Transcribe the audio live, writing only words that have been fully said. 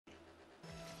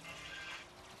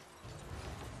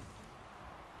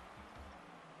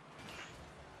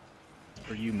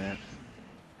for you, Matt.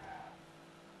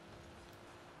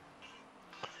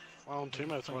 My own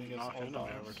teammates Playing wouldn't against knock into me all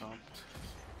every time.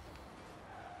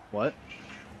 What?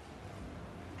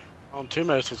 My own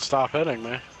teammates would stop hitting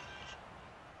me.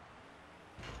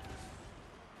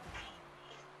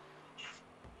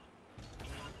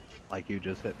 Like you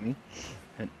just hit me.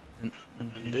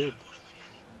 Indeed.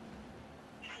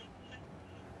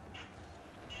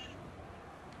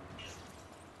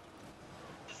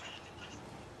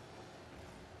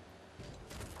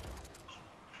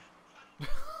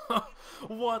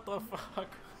 What the fuck?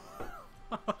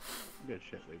 Good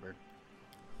shit, Weaver.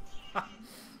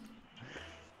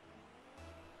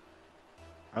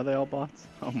 Are they all bots?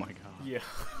 Oh my god. Yeah.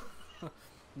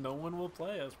 No one will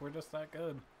play us. We're just that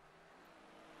good.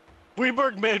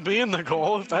 Weeberg made me in the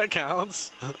goal, if that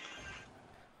counts.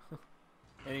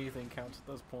 Anything counts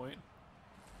at this point.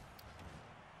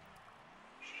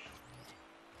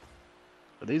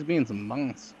 Are these being some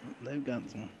monks? They've got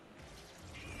some.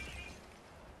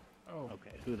 Oh.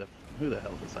 Okay, who the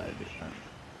hell decided to do that?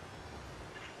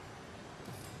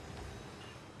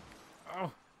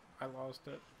 Oh, I lost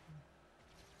it.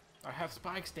 I have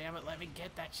spikes, damn it. Let me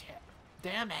get that shit.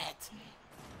 Damn it.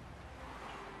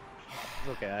 It's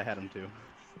okay, I had him too.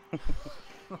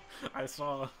 I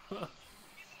saw.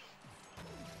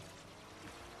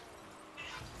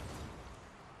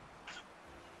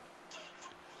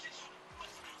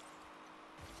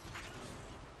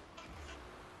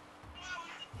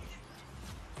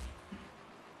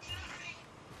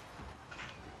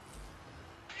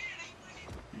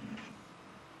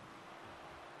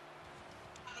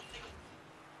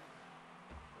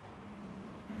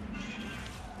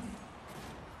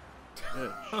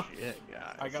 Good shit,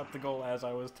 guys. I got the goal as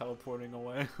I was teleporting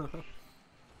away.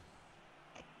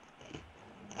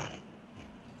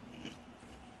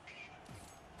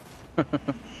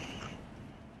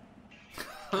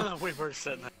 Weeberg's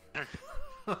sitting there.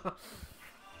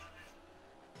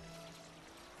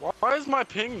 Why is my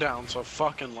ping down so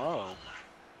fucking low?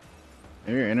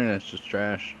 Maybe your internet's just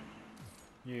trash.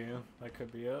 Yeah, that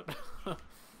could be it.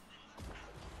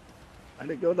 I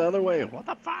did go the other way. What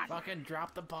the fuck? Fucking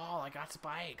drop the ball. I got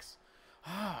spikes.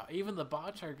 Ah, even the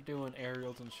bots are doing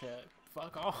aerials and shit.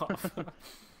 Fuck off.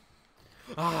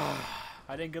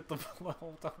 I didn't get the ball the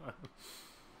whole time.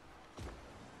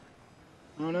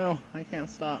 Oh no, I can't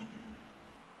stop.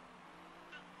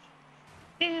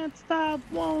 Can't stop,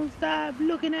 won't stop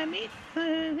looking at me.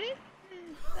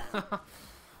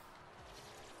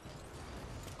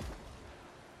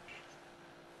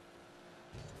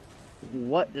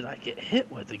 What did I get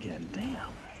hit with again? Damn.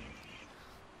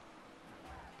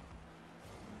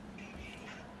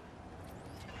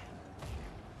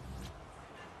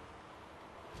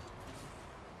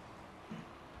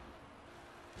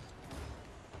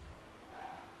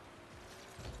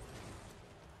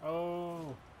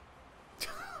 Oh.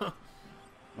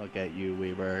 Look at you,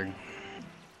 Weeberg.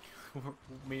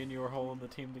 Me and you are holding the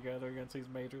team together against these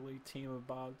major league team of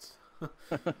bots.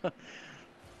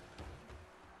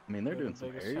 I mean, they're They're doing the some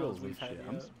biggest aerials challenge and we've had shit.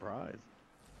 I'm yet. surprised.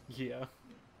 Yeah.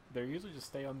 They usually just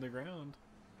stay on the ground.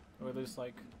 Or they just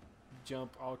like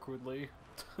jump awkwardly.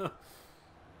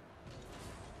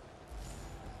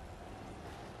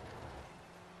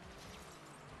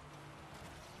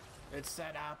 It's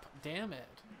set up. Damn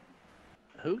it.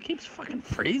 Who keeps fucking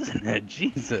freezing it?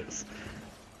 Jesus.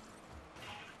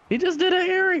 He just did an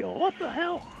aerial. What the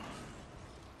hell?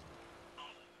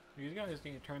 These guys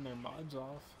need to turn their mods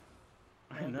off.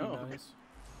 I That'd be know. nice.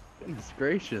 Goodness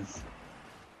gracious.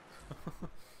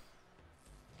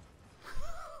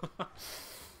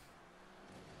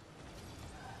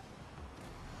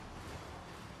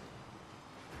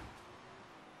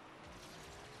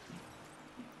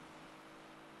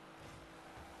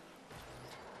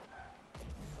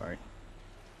 Sorry.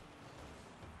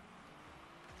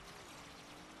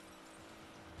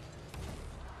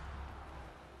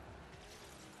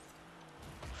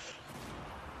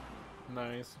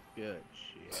 Nice. Good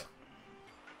shit.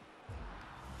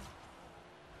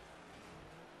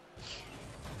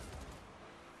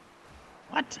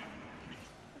 What?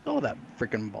 Oh, that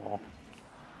freaking ball.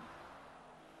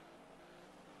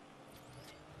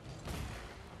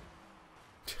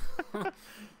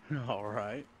 All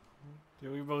right. Yeah,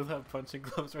 we both have punching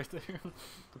gloves right there.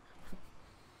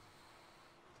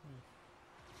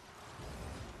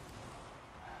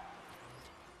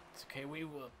 It's okay, we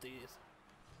whooped these.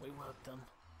 We whooped them.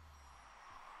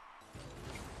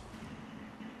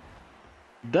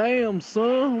 Damn,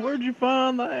 son, where'd you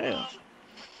find that?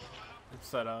 It's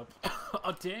set up.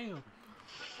 Oh, damn.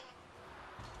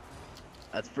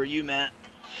 That's for you, Matt.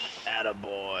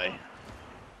 Attaboy.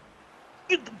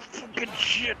 Get the fucking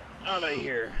shit out of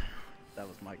here. That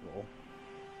was my goal.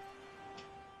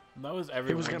 That was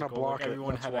everyone's gonna goal. block Like, it,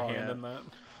 everyone that's had a why. hand Yeah. in that.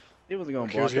 He wasn't going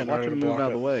to He was block it. getting Watch ready him to move block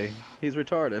out of the it. way. He's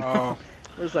retarded. Oh.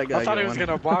 Where's that guy I thought going? he was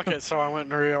gonna block it, so I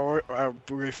went and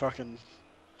re-fucking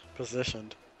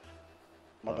positioned.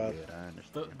 My Oh, bad. good, I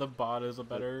understand. The bot is a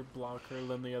better blocker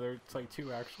than the other. It's like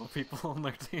 2 actual people on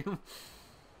their team.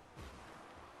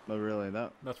 But really,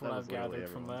 That's what that I've was literally gathered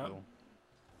from everyone's that. goal.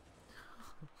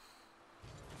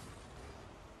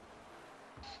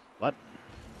 What?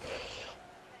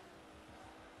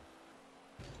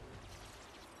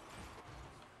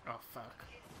 Oh fuck.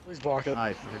 Please block it.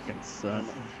 I freaking suck.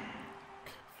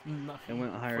 Nothing. It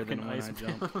went higher than Fucking when I ice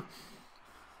jumped. man.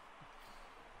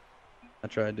 I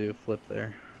tried to flip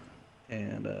there.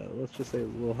 And let's just say it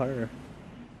was a little higher.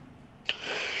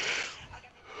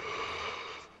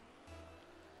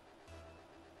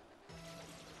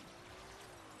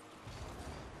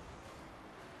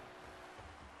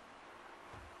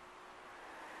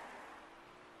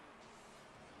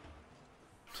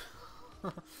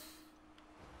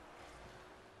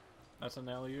 That's an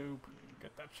alley-oop.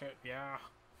 Get that shit, yeah.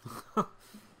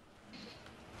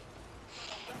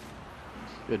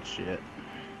 Good shit.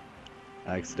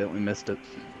 I accidentally missed it.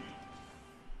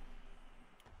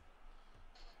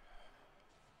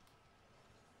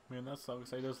 Man, that sucks.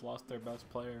 They just lost their best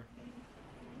player.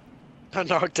 I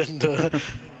knocked into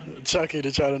Chucky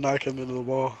to try to knock him into the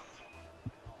wall.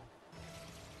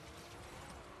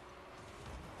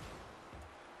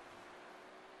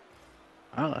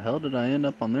 How the hell did I end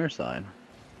up on their side?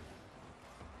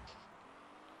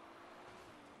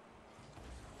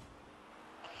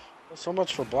 So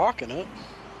much for blocking it.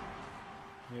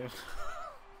 Yeah.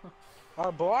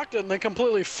 I blocked it and they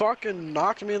completely fucking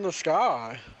knocked me in the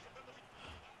sky.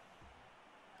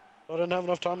 I didn't have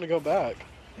enough time to go back.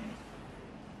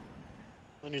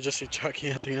 Then you just see Chucky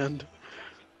at the end.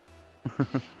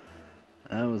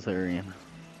 I was hurrying.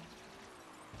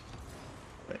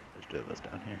 Wait, there's 2 of us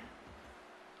down here.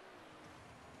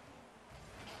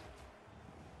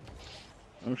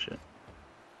 Oh shit.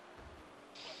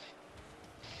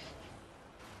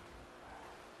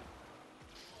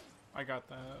 I got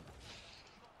that.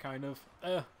 Kind of.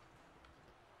 Nah,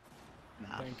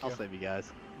 Thank I'll you. save you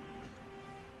guys.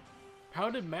 How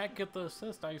did Matt get the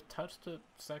assist? I touched it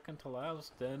second to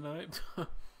last, didn't I?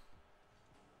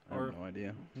 I Or- have no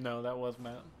idea. No, that was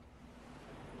Matt.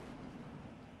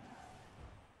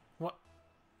 What?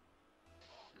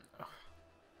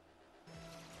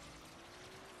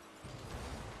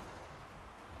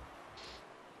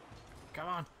 Come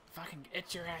on, fucking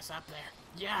get your ass up there.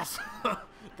 Yes!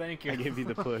 Thank you. I gave you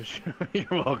the push. You're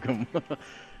welcome.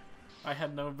 I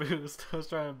had no boost. I was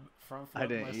trying to front flip I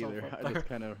didn't myself either. up I there. just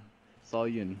kind of saw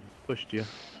you and pushed you.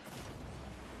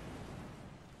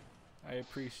 I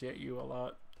appreciate you a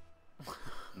lot.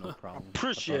 No problem.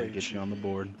 Appreciate I'll probably get you. you on the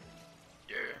board.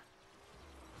 Yeah.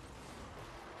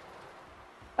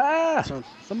 Ah! So-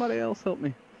 Somebody else help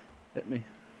me. Hit me.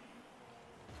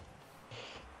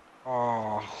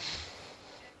 Oh.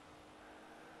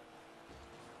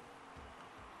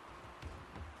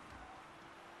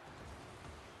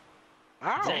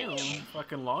 Ow! Damn,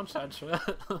 fucking launch that shit.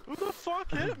 Who the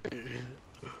fuck hit me?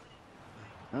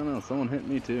 I don't know. Someone hit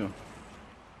me too.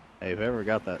 Hey, whoever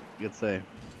got that, good save.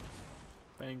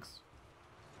 Thanks.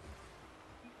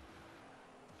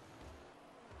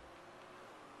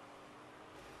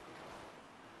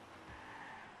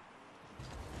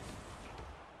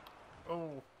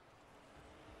 Oh.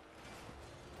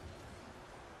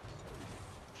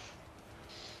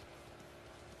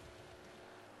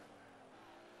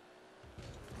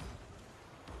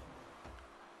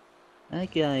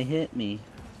 That guy hit me.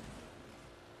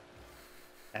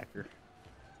 Hacker.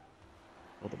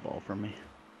 Pull the ball from me.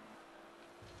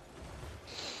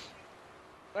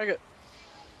 Dang it.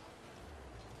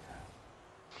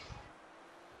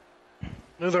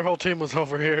 Knew their whole team was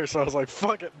over here, so I was like,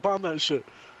 fuck it, bomb that shit.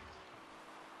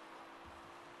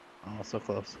 Oh, so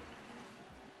close.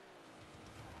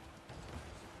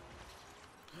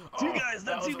 Oh, guys, that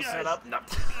that's was you a guys. setup. No.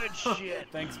 Good shit.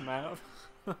 Thanks, Matt.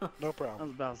 No I problem.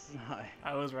 was about to say,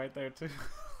 I was right there too.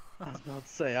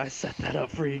 I set that up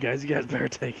for you guys. You guys better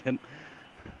take it.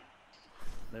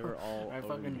 They were all I over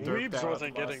fucking me. derped Weebs out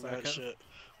wasn't last getting that second. shit.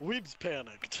 Weebs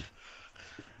panicked.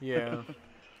 Yeah.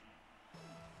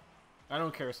 I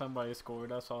don't care. Somebody scored.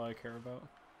 That's all I care about.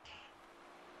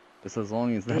 Just as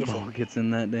long as that Beautiful. ball gets in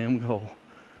that damn goal.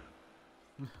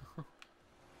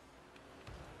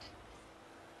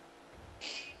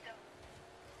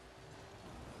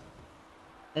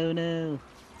 Oh no.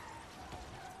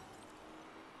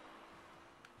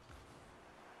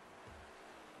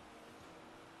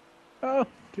 Oh,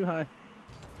 too high.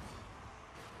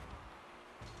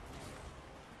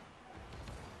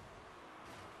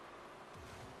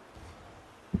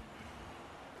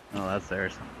 Oh, that's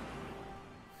theirs.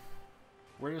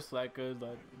 We're just that good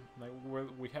that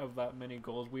we have that many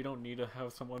goals. We don't need to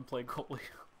have someone play goalie.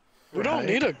 We don't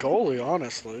need a goalie,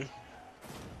 honestly.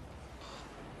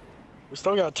 We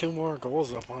still got 2 more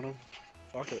goals up on him.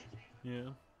 Fuck it. Yeah.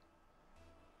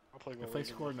 I'll play goalie. If they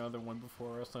score another one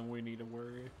before us, then we need to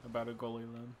worry about a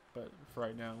goalie then. But for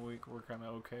right now, we're kind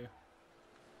of okay.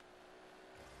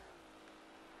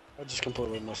 I just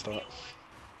completely messed up.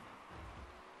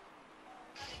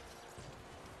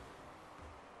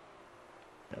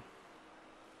 Yep.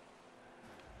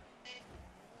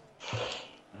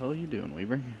 The hell are you doing,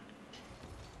 Weaver?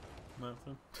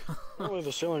 Nothing. Really,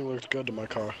 the ceiling looked good to my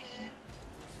car.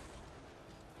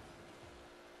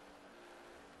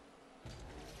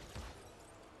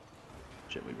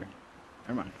 Shit, Weaver.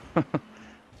 Never mind.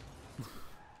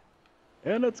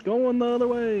 And it's going the other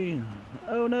way.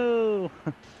 Oh no.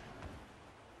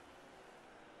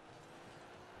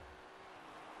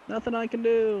 Nothing I can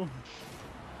do.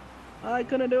 I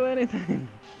couldn't do anything.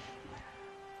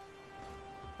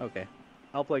 Okay.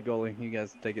 I'll play goalie. You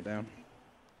guys take it down.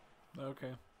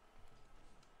 Okay.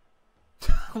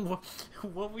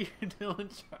 what were you doing,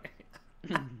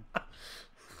 Charlie?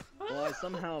 Well, I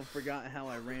somehow forgot how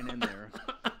I ran in there.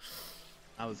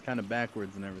 I was kind of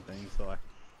backwards and everything, so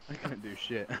I couldn't do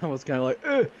shit. I was kind of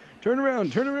like, turn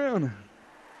around, turn around.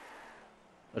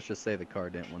 Let's just say the car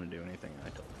didn't want to do anything I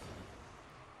told it.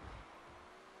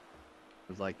 It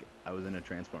was like I was in a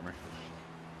transformer.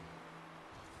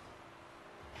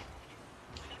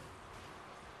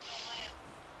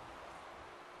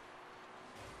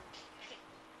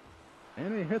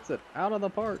 And he hits it out of the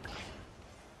park.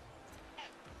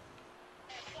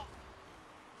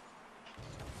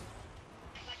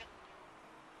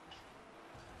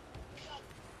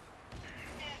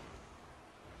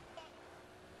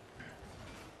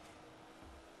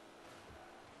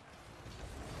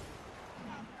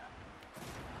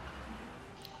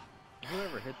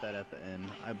 Whoever hit that at the end,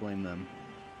 I blame them.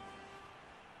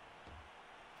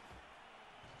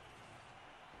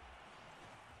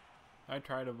 I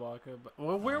tried to block it, but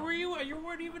well, where were you? You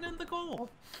weren't even in the goal.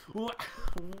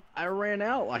 I ran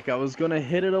out like I was gonna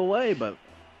hit it away, but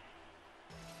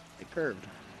it curved.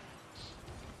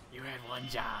 You had one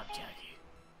job, Jackie.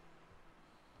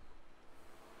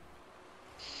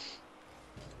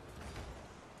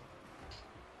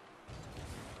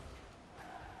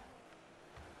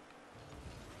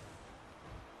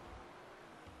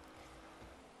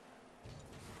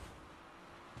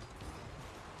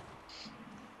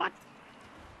 What?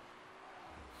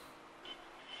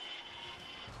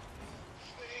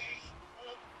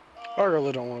 I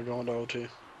really don't want to go into OT.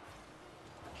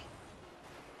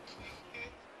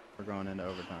 We're going into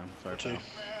overtime. Sorry, OT. pal.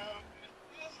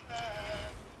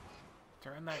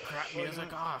 Turn that crap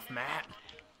music off, Matt.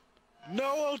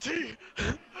 No OT!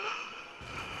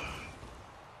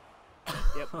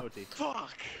 Yep, OT.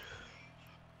 Fuck!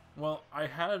 Well, I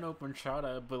had an open shot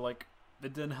at it, but like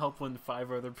it didn't help when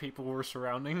 5 other people were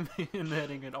surrounding me and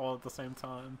hitting it all at the same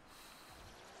time.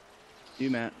 You,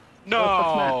 Matt.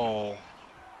 No!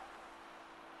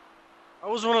 I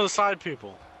was one of the side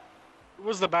people. Who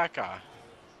was the back guy?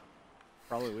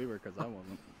 Probably Weaver, because I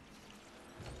wasn't.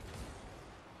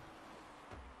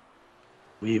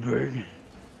 Weaver.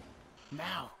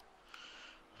 Now.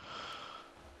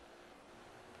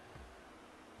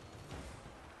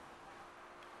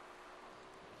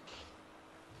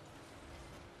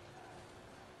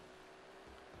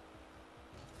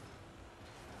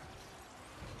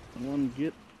 Someone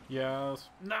get. Yes.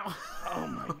 No. Oh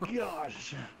my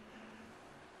gosh.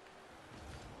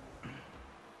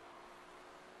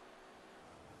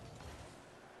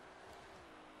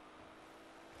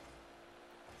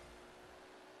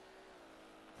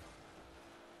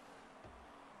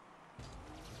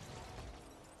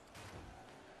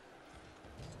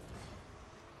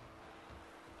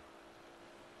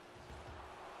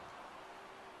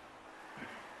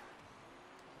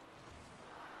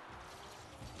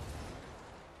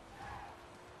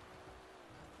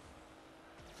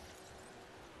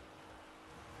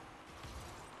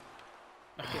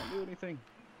 I can't do anything.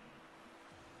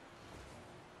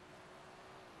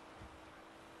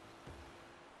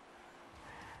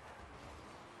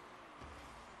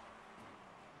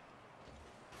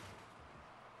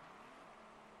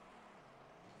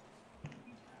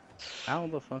 How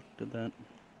the fuck did that?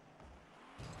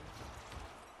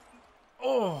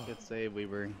 Oh. Good save,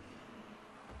 Weaver.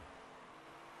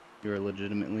 You're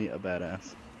legitimately a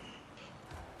badass.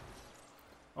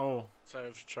 Oh,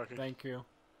 Save, Chucky. Thank you.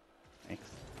 Thanks.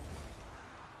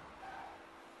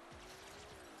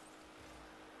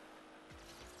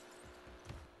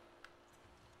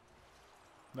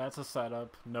 That's a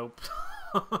setup. Nope.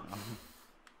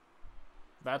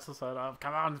 That's a setup.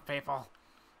 Come on, people.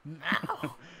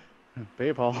 Now.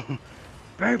 Baseball.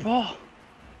 Baseball.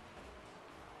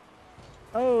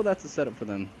 Oh, that's a setup for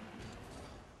them.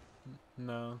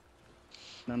 No.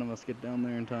 None of us get down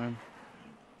there in time.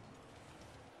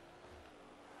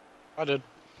 I did.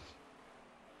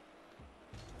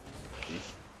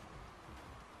 Jeez.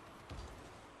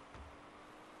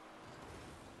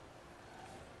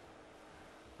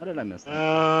 How did I miss that?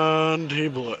 And he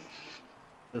blew it.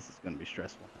 This is gonna be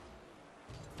stressful.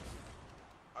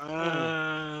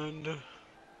 And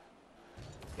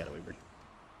Got it, Weaver.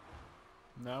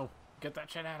 No. Get that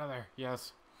shit out of there.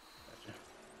 Yes. Gotcha.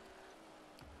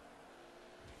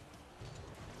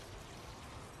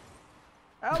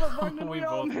 How the fuck did we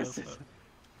all both miss missed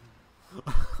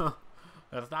it?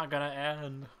 That's not gonna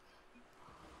end.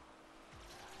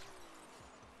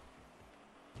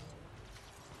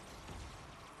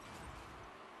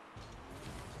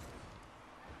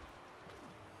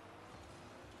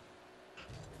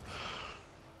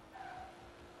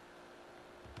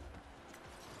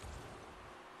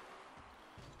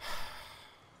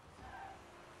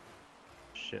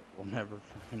 Shit, we'll never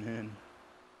fucking end.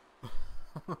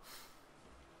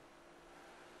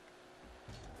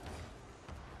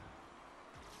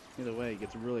 Either way, it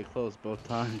gets really close both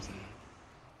times.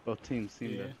 Both teams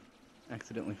seem Yeah. to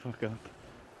accidentally fuck up.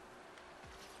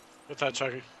 what's that,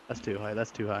 Chucky? That's too high,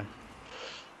 that's too high.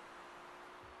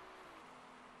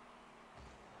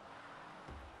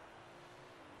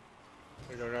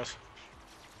 There you go, guys.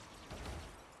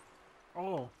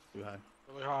 Oh. Too high.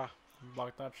 Really high.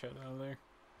 Block that shit out of there.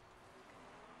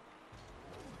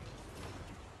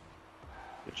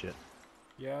 Good shit.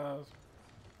 Yes.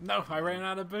 No, I ran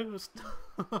out of boost.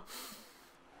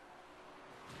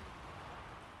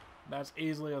 That's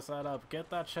easily a setup. Get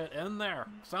that shit in there.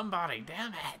 Somebody,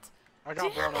 damn it. I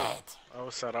got Damn blown up. it. I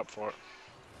was set up for it.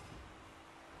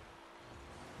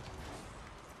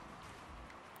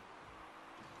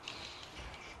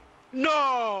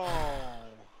 No!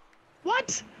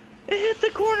 What? It hit the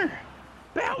corner!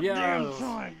 About Yes. damn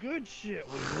time! Good shit.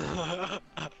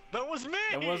 That was me!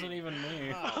 It wasn't even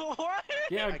me. What?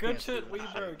 Yeah, I good can't shit, see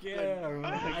that. Weeberg.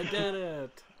 Yeah, I did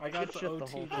it. I got Good the shit the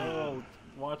OT whole time. gold.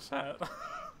 Watch that.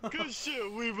 Good shit,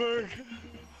 Weeberg.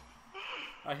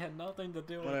 I had nothing to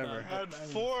do with Whatever. that. Had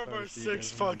 4 of our First, you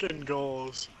 6 guys won. fucking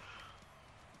goals.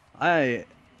 I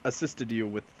assisted you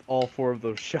with all 4 of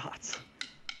those shots.